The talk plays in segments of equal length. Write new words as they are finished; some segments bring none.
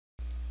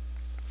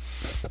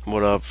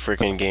What up,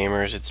 freaking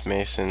gamers? It's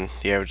Mason,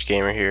 the average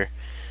gamer here.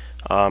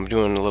 I'm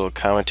doing a little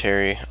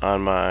commentary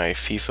on my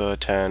FIFA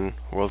 10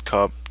 World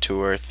Cup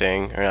tour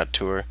thing, or not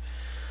tour.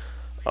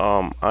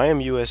 I am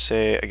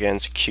USA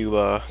against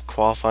Cuba,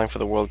 qualifying for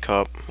the World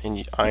Cup,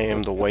 and I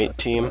am the white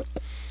team.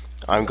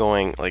 I'm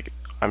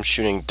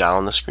shooting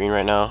down the screen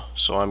right now,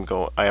 so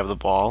I have the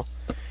ball.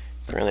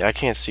 Currently, I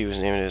can't see whose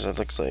name it is. It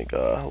looks like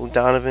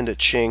Donovan to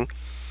Ching.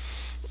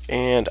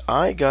 And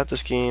I got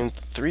this game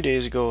 3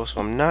 days ago, so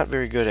I'm not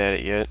very good at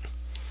it yet.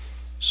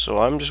 So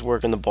I'm just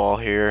working the ball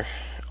here.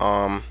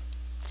 I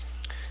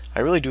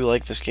really do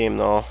like this game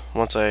though.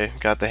 Once I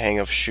got the hang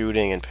of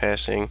shooting and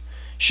passing.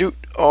 Shoot!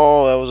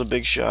 Oh, that was a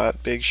big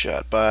shot. Big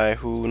shot by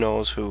who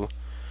knows who.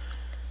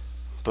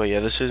 But yeah,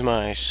 this is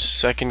my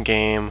second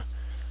game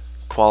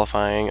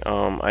qualifying.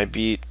 I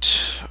beat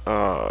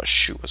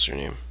shoot, what's her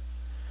name?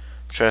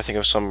 I'm trying to think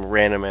of some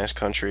random ass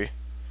country.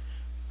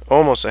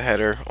 Almost a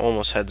header.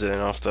 Almost heads it in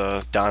off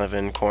the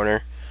Donovan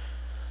corner.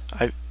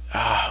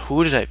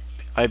 Who did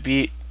I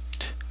beat?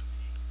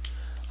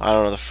 I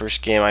don't know, the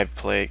first game I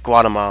played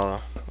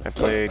Guatemala. I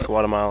played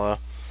Guatemala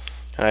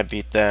and I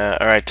beat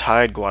that, or I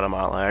tied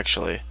Guatemala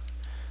actually.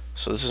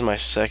 So this is my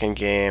second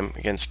game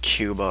against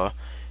Cuba,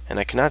 and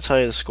I cannot tell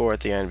you the score at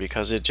the end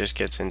because it just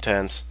gets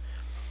intense.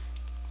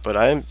 But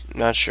I'm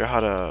not sure how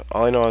to,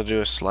 all I know how to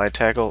do is slide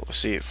tackle,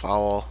 see,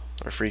 foul,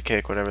 or free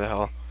kick, whatever the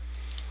hell.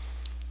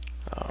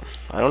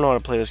 I don't know how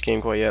to play this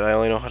game quite yet. I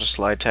only know how to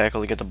slide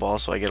tackle to get the ball,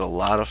 so I get a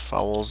lot of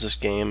fouls this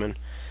game, and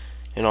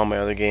in all my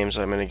other games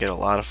I'm going to get a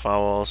lot of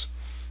fouls.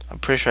 I'm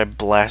pretty sure I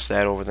blast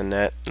that over the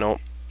net. Nope.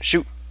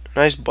 Shoot.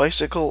 Nice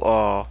bicycle.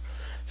 Oh,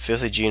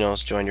 Filthy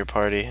Geno's joined your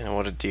party, and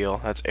what a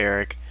deal. That's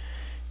Eric.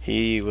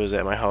 He was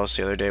at my house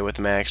the other day with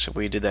Max.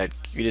 We did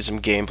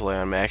some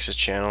gameplay on Max's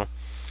channel.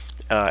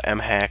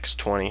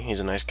 MHacks20.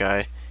 He's a nice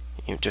guy.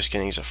 Just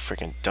kidding. He's a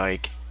freaking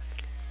dyke.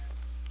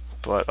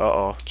 But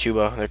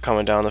Cuba. They're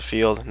coming down the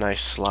field.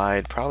 Nice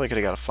slide. Probably could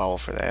have got a foul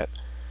for that.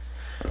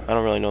 I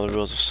don't really know the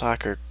rules of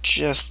soccer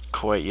just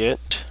quite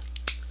yet.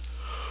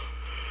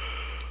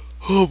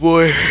 Oh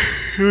boy,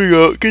 here we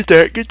go. Get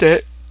that, get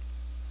that.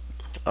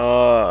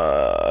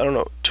 I don't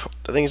know.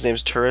 I think his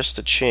name's Tourist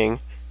to Ching.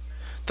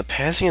 The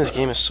passing in this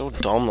game is so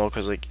dumb though,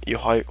 because like you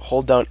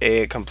hold down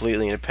A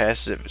completely and it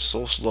passes it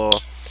so slow,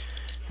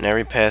 and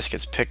every pass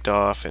gets picked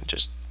off and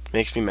just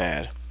makes me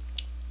mad.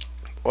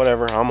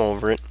 Whatever, I'm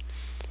over it.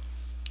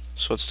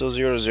 So it's still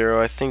 0-0.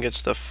 I think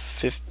it's the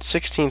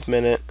 16th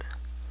minute.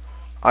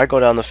 I go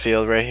down the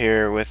field right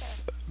here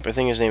with, I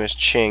think his name is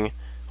Ching.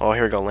 Oh,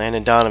 here we go.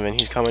 Landon Donovan.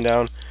 He's coming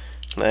down.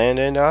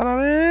 Landon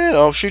Donovan.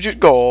 Oh, shoot, shoot.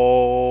 Goal.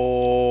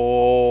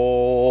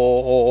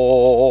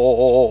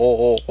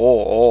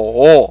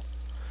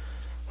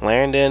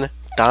 Landon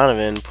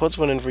Donovan puts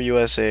one in for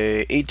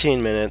USA.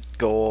 18-minute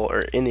goal,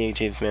 or in the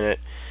 18th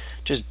minute.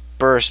 Just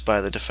burst by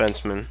the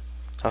defenseman.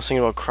 I was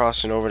thinking about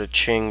crossing over to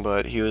Ching,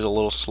 but he was a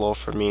little slow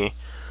for me.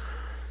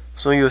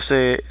 So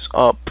USA is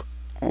up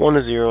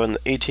 1-0 in the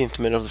 18th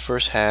minute of the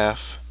first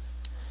half.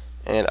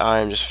 And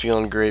I'm just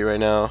feeling great right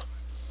now.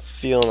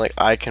 Feeling like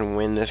I can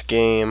win this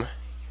game.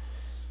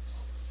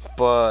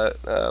 But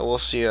we'll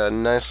see a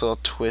nice little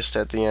twist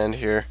at the end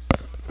here.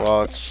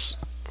 Well,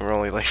 we're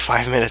only like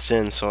 5 minutes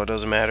in, so it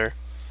doesn't matter.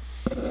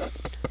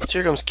 So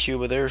here comes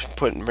Cuba. They're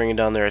bringing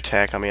down their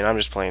attack on me, and I'm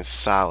just playing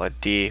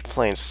solid D.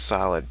 Playing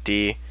solid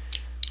D.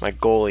 My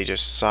goalie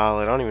just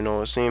solid. I don't even know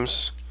what his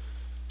name's.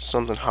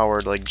 Something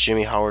Howard, like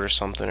Jimmy Howard or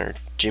something, or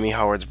Jimmy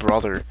Howard's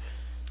brother.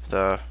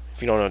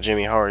 If you don't know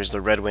Jimmy Howard, he's the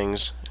Red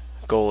Wings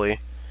goalie.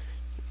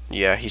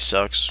 Yeah, he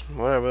sucks.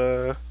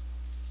 Whatever.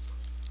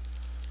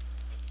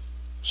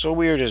 So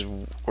we're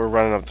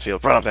running up the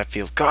field. Run up that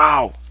field.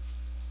 Go!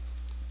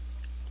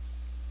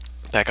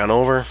 Back on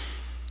over.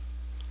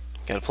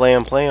 Gotta play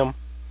him, play him.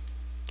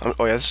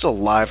 Oh yeah, this is a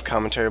live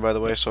commentary, by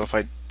the way, so if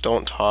I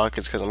don't talk,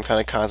 it's because I'm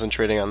kind of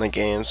concentrating on the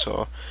game,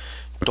 so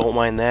don't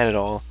mind that at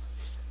all.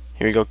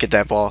 Here we go, get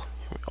that ball.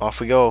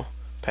 Off we go.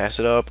 Pass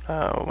it up.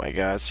 Oh my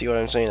god, see what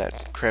I'm saying?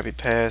 That crappy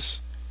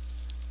pass.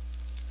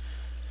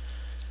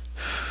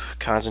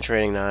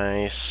 Concentrating,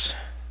 nice.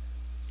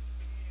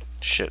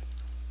 Shit.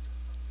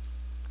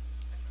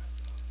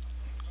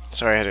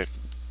 Sorry, I had to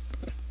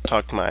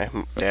talk to my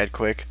dad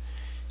quick.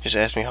 Just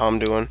asked me how I'm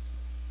doing.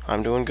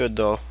 I'm doing good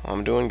though.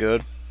 I'm doing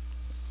good.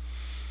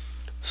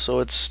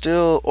 So it's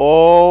still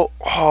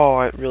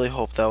I really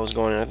hope that was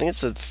going in. I think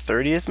it's the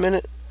 30th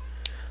minute.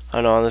 I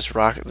don't know, on this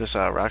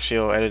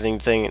Roxio editing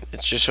thing,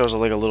 it just shows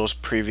like a little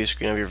preview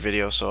screen of your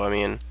video. So I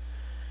mean,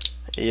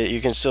 you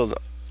can still,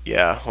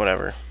 yeah,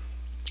 whatever.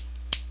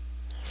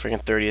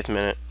 Freaking 30th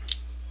minute.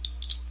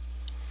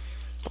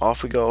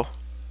 Off we go.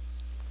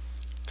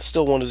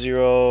 Still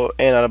 1-0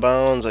 and out of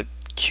bounds. A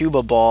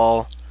Cuba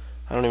ball.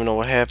 I don't even know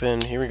what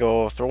happened. Here we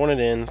go. Throwing it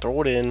in.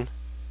 Throw it in.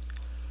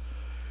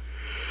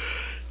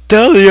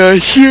 Dahlia,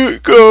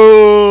 shoot,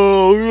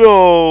 go!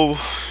 No!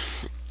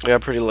 I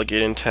got pretty lucky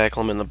I didn't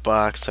tackle him in the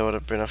box. That would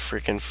have been a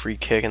freaking free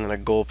kick and then a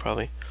goal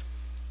probably.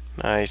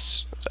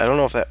 Nice. I don't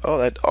know if that.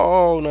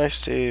 Oh, nice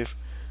save.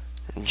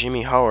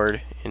 Jimmy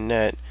Howard in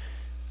net.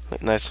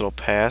 Nice little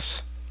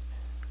pass.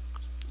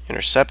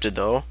 Intercepted,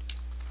 though.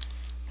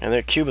 And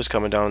there, Cuba's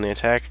coming down on the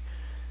attack.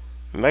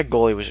 My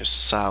goalie was just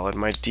solid.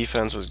 My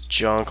defense was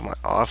junk. My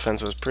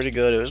offense was pretty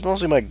good. It was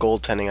mostly my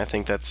goaltending, I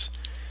think, that's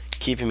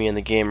keeping me in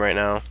the game right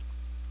now.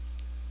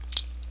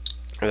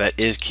 Or that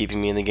is keeping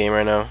me in the game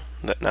right now.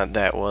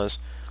 That was.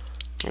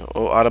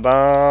 Oh, out of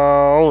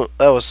bounds.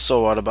 That was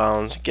so out of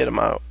bounds. Get him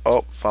out.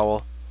 Oh,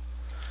 foul.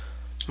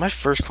 My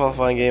first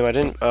qualifying game, I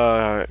didn't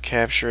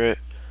capture it,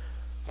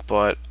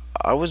 but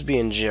I was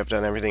being gypped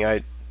on everything.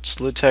 I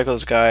slid tackled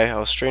this guy. I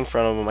was straight in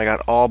front of him. I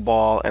got all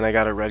ball, and I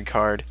got a red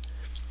card.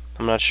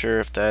 I'm not sure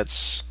if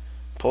that's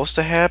supposed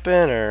to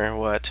happen or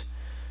what.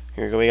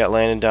 Here we go. We got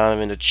Landon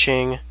Donovan to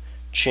Ching.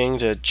 Ching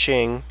to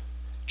Ching.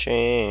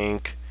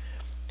 Chink.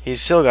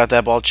 He's still got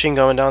that ball. Ching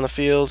going down the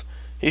field.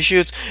 He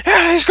shoots,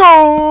 and he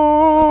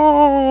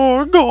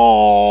scores!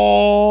 Goal!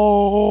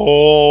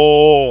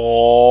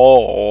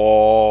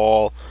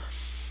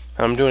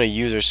 I'm doing a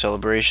user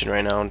celebration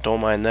right now, and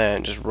don't mind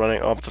that. Just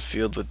running up the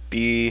field with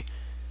B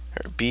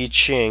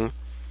Ching.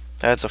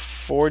 That's a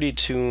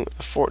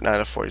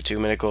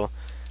 42-minute goal.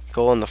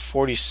 Goal in the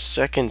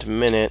 42nd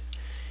minute.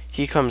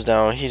 He comes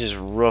down. He just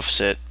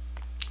roofs it.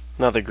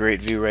 Another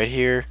great view right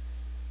here.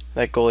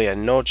 That goalie had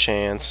no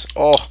chance.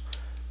 Oh,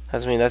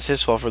 that's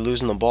his fault for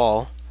losing the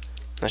ball.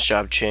 Nice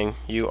job, Ching.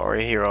 You are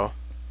a hero.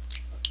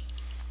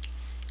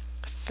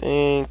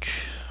 I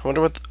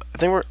wonder what.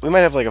 We might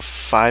have like a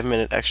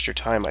 5-minute extra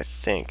time. I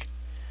think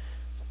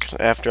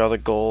after all the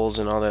goals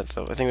and all that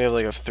stuff. I think we have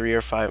like a 3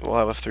 or 5. We'll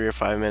have a 3 or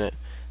 5 minute.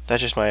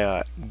 That's just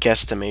my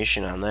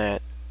guesstimation on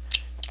that.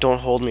 Don't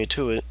hold me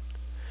to it.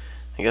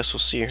 I guess we'll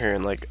see here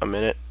in like a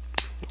minute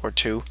or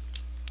two.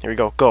 Here we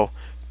go. Go,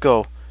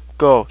 go,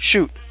 go!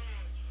 Shoot!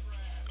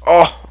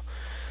 Oh,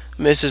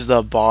 misses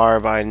the bar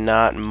by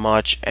not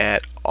much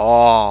at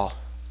all.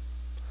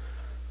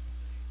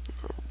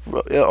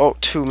 Oh,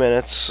 2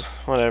 minutes.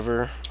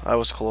 Whatever. I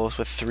was close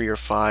with 3 or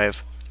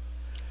 5.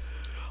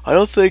 I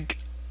don't think.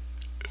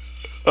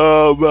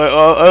 I don't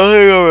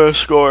think I'm gonna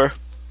score.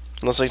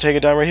 Unless I take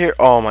it down right here.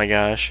 Oh my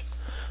gosh.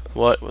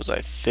 What was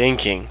I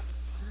thinking?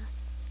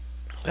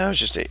 That was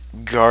just a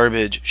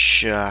garbage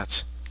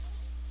shot.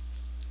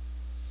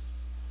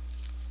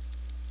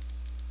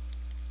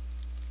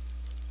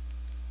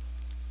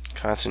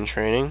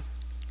 Concentrating.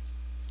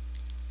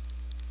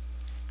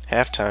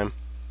 Halftime.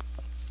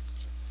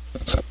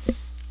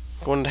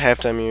 Going to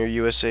halftime here.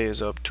 USA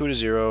is up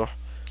 2-0.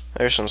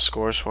 There's some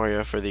scores for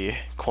you for the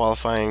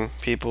qualifying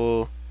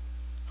people.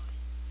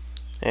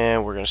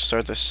 And we're going to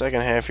start the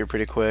second half here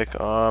pretty quick.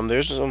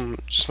 There's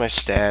just my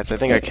stats. I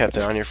think I kept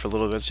it on here for a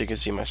little bit so you can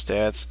see my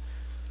stats.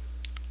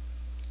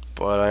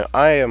 But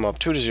I am up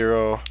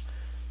 2-0.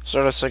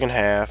 Start the second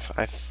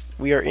half.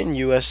 We are in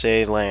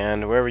USA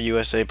land, wherever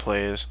USA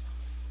plays.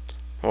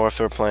 Or if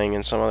they're playing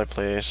in some other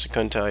place, I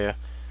couldn't tell you.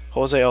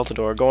 Jose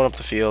Altidore going up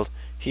the field.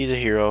 He's a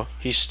hero.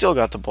 He's still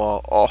got the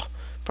ball. Oh,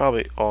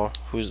 probably. Oh,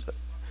 who's?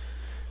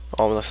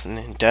 Oh,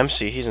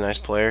 Dempsey. He's a nice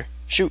player.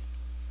 Shoot,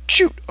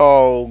 shoot.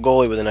 Oh,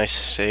 goalie with a nice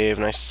save.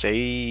 Nice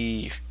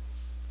save.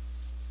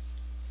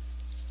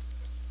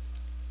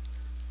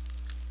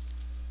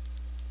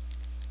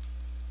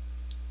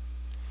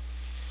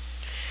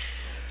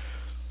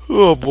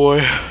 Oh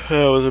boy,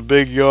 that was a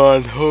big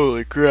yawn.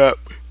 Holy crap.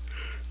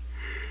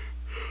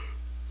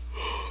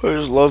 I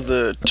just love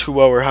the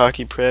 2-hour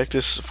hockey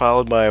practice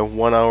followed by a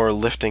 1-hour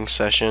lifting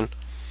session.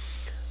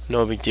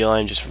 No big deal.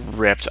 I'm just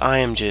ripped. I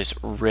am just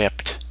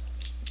ripped.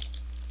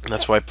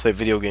 That's why I play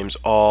video games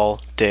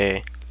all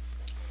day.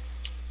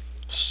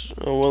 So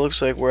it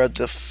looks like we're at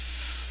the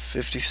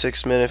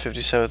 56th minute,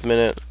 57th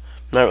minute.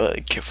 I'm not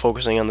really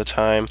focusing on the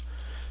time.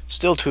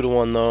 Still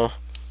 2-1 though.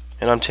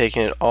 And I'm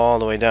taking it all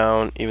the way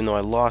down, even though I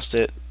lost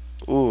it.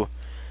 Ooh.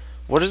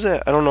 What is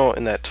that? I don't know.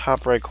 In that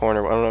top right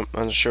corner, I'm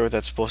not sure what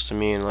that's supposed to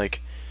mean.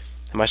 Like,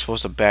 am I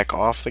supposed to back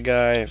off the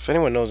guy? If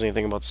anyone knows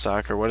anything about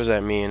soccer, what does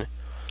that mean?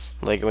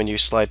 Like when you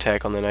slide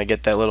tackle, and then I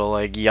get that little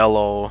like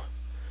yellow,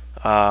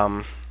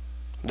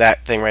 that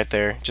thing right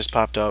there just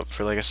popped up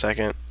for like a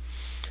second.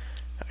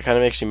 It kind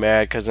of makes me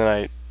mad because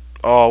then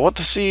oh, what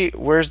the see?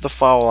 Where's the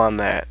foul on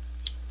that?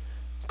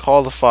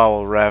 Call the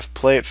foul, ref.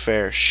 Play it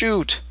fair.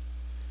 Shoot.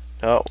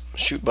 No,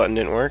 shoot button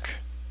didn't work.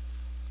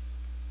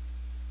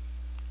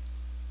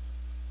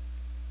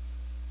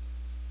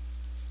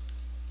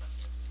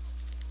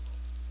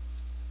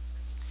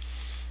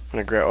 I'm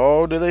gonna grab.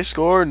 Oh, did they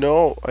score?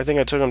 No, I think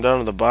I took him down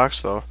to the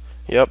box though.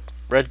 Yep,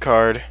 red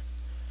card.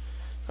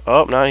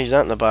 Oh, no, he's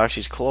not in the box.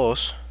 He's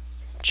close.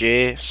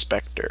 Jay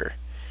Spector.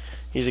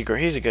 He's a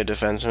good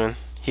defenseman.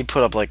 He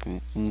put up like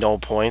no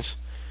points.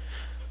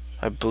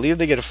 I believe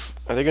they get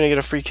are they gonna get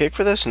a free kick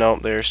for this? No,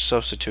 they're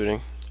substituting.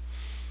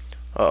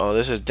 Uh-oh,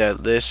 this is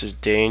dead. This is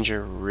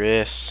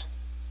dangerous.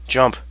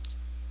 Jump.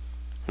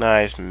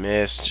 Nice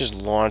miss. Just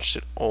launched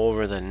it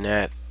over the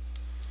net.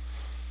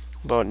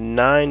 About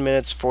 9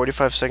 minutes,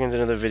 45 seconds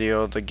into the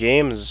video. The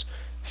game is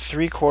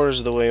 3/4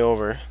 of the way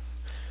over.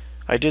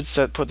 I did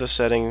put the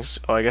settings.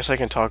 Oh, I guess I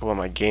can talk about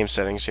my game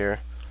settings here,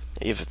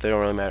 even if they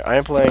don't really matter. I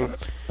am playing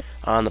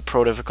on the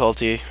pro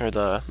difficulty, or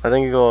I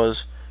think it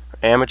goes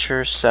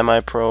amateur,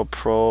 semi-pro,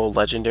 pro,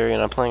 legendary,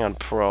 and I'm playing on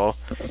pro,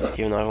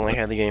 even though I've only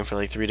had the game for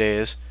like 3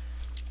 days.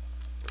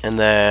 And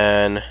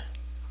then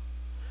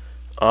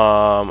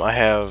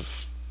I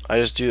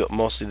just do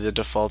mostly the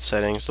default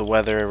settings, the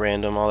weather,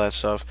 random, all that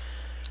stuff.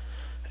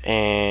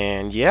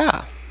 And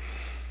yeah,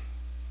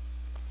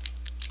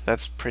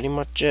 that's pretty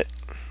much it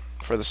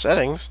for the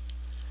settings.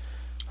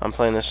 I'm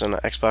playing this on the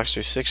Xbox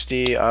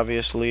 360,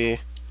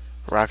 obviously.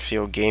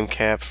 Roxio Game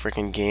Cap,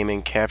 freaking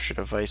gaming capture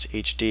device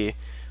HD.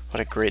 What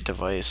a great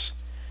device.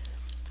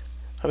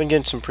 I've been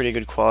getting some pretty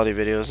good quality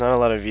videos. Not a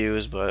lot of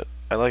views, but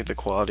I like the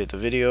quality of the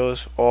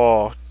videos.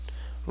 Oh,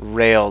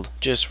 railed.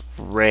 Just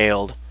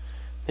railed.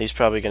 He's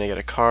probably going to get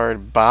a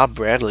card. Bob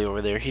Bradley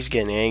over there, he's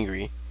getting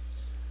angry.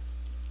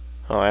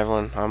 Oh,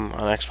 everyone, I'm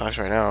on Xbox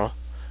right now.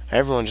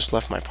 Everyone just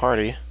left my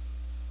party.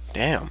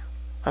 Damn,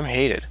 I'm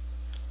hated.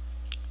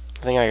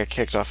 I think I got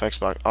kicked off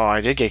Xbox. Oh,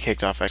 I did get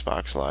kicked off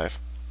Xbox Live.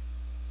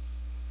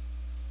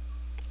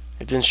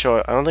 It didn't show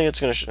it. I don't think it's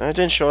gonna. It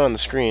didn't show it on the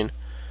screen,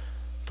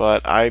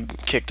 but I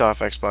kicked off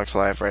Xbox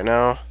Live right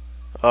now.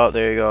 Oh,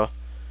 there you go.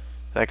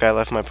 That guy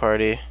left my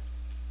party.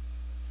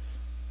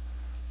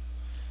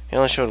 He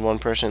only showed one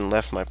person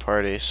left my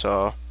party,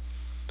 so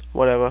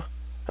whatever.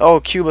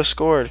 Oh, Cuba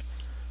scored.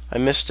 I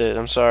missed it.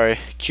 I'm sorry.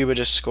 Cuba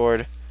just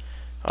scored.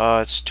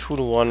 It's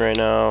 2-1 right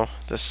now.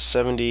 The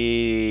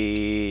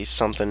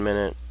 70-something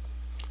minute.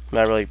 I'm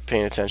not really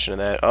paying attention to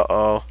that.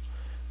 Uh-oh.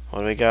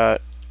 What do we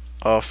got?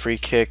 Oh, free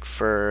kick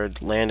for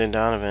Landon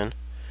Donovan.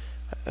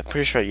 I'm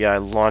pretty sure, yeah, I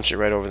launched it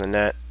right over the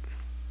net.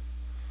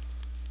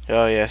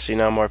 Oh, yeah, see,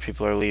 now more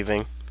people are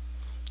leaving.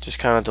 Just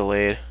kind of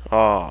delayed.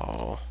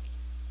 Oh.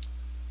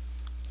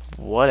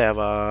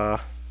 Whatever.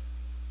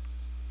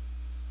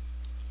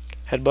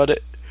 Headbutt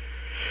it.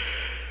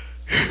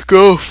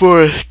 Go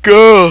for it.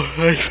 Go.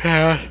 Nice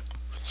pass.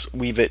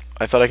 Weave it.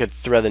 I thought I could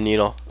thread the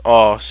needle.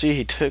 Oh, see,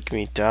 he took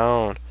me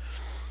down.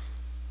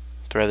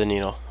 Thread the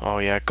needle. Oh,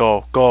 yeah,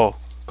 go. Go.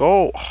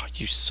 Go! Oh,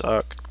 you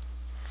suck.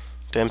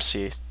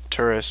 Dempsey,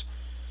 Turris,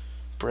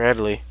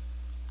 Bradley.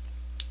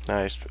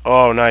 Nice.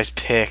 Oh, nice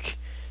pick.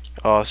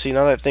 Oh, see,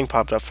 now that thing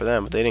popped up for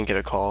them, but they didn't get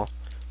a call.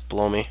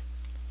 Blow me.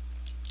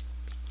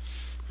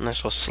 Nice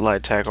little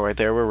slide tackle right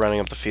there. We're running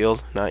up the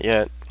field. Not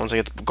yet. Once I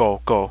get the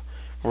go, go.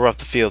 We're up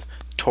the field.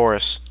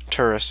 Turris.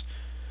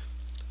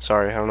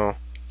 Sorry, I don't know.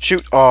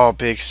 Shoot! Oh,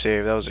 big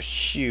save. That was a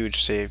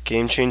huge save.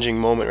 Game-changing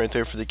moment right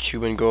there for the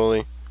Cuban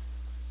goalie.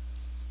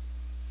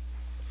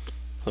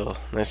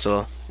 Nice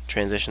little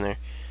transition there.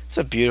 It's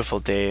a beautiful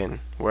day in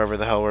wherever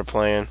the hell we're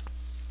playing.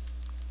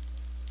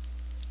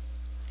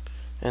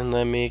 And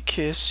let me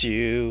kiss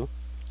you.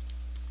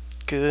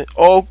 Good.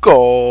 Oh, goal!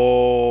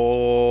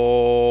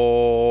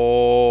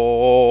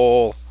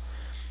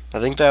 I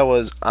think that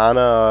was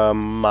Anna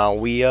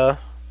Mawia.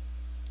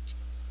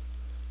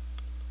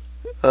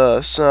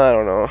 So I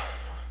don't know.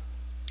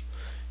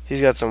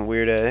 He's got some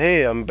weird ass.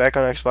 Hey, I'm back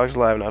on Xbox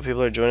Live now.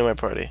 People are joining my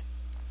party.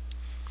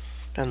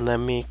 And let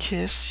me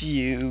kiss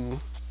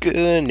you.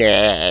 Good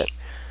night.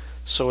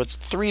 So it's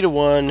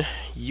 3-1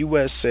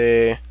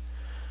 USA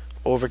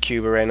over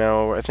Cuba right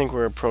now. I think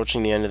we're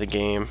approaching the end of the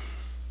game.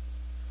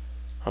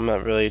 I'm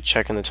not really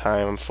checking the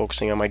time. I'm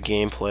focusing on my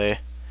gameplay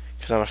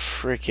because I'm a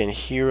freaking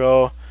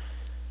hero.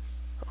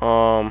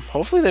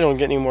 Hopefully they don't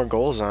get any more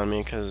goals on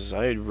me because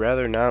I'd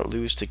rather not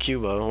lose to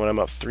Cuba when I'm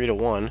up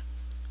 3-1.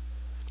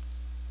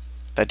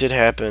 That did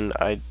happen.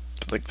 Like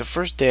the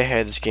first day I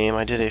had this game,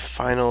 I did a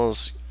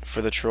finals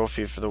for the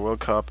trophy for the World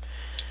Cup.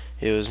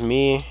 It was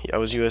me. I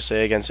was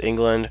USA against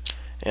England,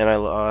 and I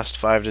lost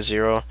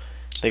 5-0.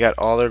 They got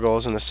all their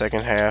goals in the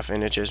second half,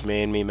 and it just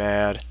made me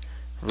mad.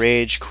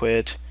 Rage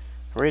quit,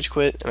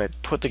 and I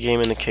put the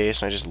game in the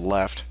case, and I just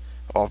left.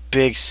 Oh,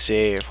 big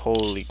save!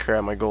 Holy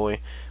crap, my goalie!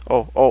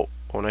 Oh,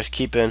 nice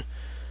keep in.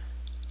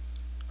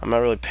 I'm not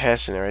really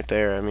passing it right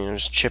there. I mean, I'm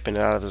just chipping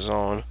it out of the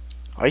zone.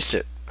 Ice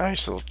it.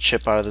 Nice little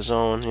chip out of the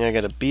zone. Yeah, I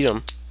gotta beat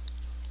him.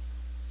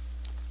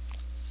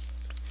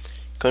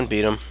 Couldn't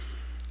beat him.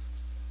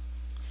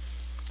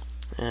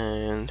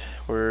 And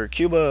we're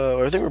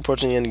Cuba. I think we're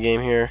approaching the end of the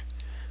game here.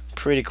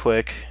 Pretty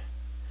quick.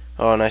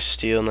 Oh, nice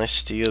steal, nice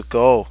steal.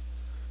 Go!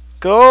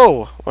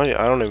 Go! I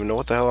don't even know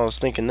what the hell I was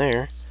thinking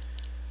there.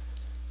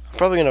 I'm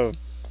probably going to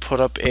put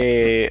up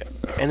a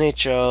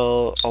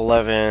NHL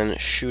 11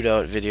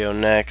 shootout video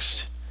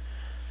next.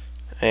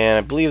 And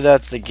I believe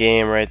that's the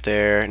game right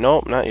there.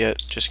 Nope, not yet.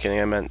 Just kidding.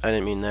 I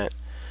didn't mean that.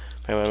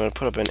 Anyway, I'm going to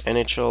put up an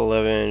NHL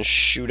 11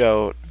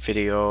 shootout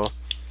video.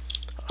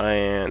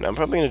 And I'm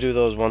probably going to do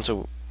those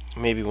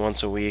maybe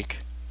once a week.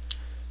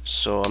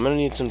 So I'm going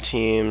to need some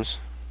teams.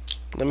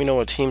 Let me know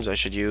what teams I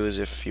should use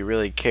if you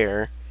really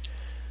care.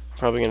 I'm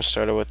probably going to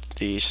start out with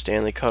the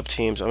Stanley Cup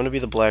teams. I'm going to be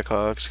the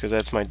Blackhawks because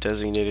that's my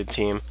designated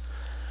team.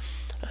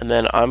 And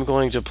then I'm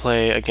going to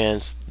play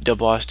against the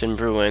Boston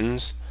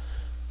Bruins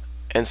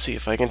and see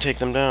if I can take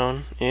them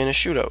down in a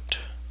shootout,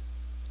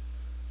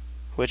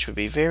 which would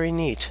be very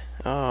neat.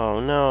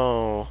 Oh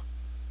no.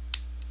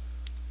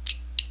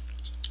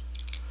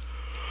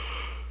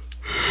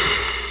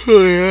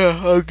 Oh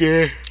yeah,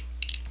 okay.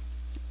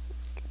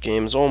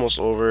 Game's almost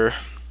over.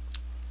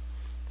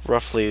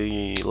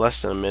 roughly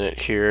less than a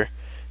minute here.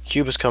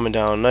 Cuba's coming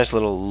down. Nice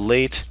little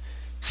late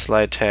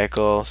slide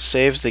tackle.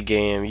 Saves the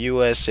game.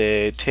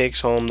 USA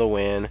takes home the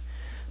win.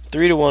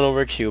 3-1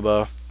 over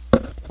Cuba.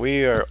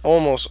 We are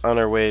almost on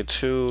our way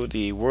to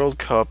the World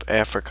Cup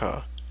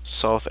Africa.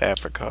 South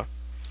Africa.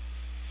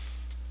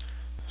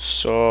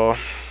 So,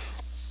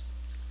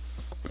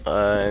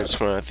 I just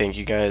want to thank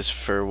you guys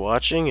for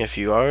watching. If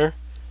you are,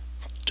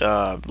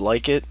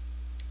 like it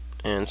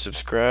and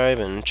subscribe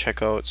and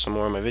check out some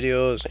more of my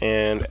videos.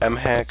 And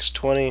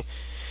mhacks20,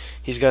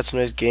 he's got some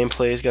nice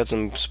gameplay. He's got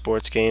some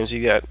sports games.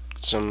 He got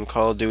some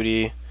Call of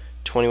Duty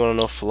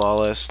 21-0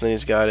 flawless. Then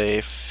he's got a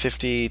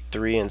 53-6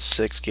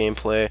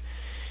 gameplay.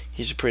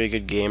 He's a pretty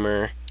good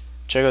gamer.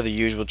 Check out the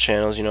usual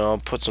channels. I'll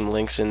put some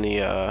links in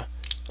the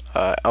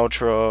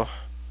outro.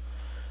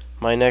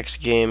 My next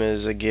game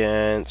is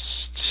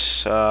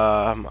against,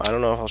 I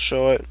don't know if I'll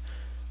show it,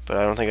 but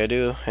I don't think I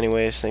do.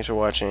 Anyways, thanks for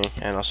watching,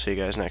 and I'll see you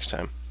guys next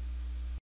time.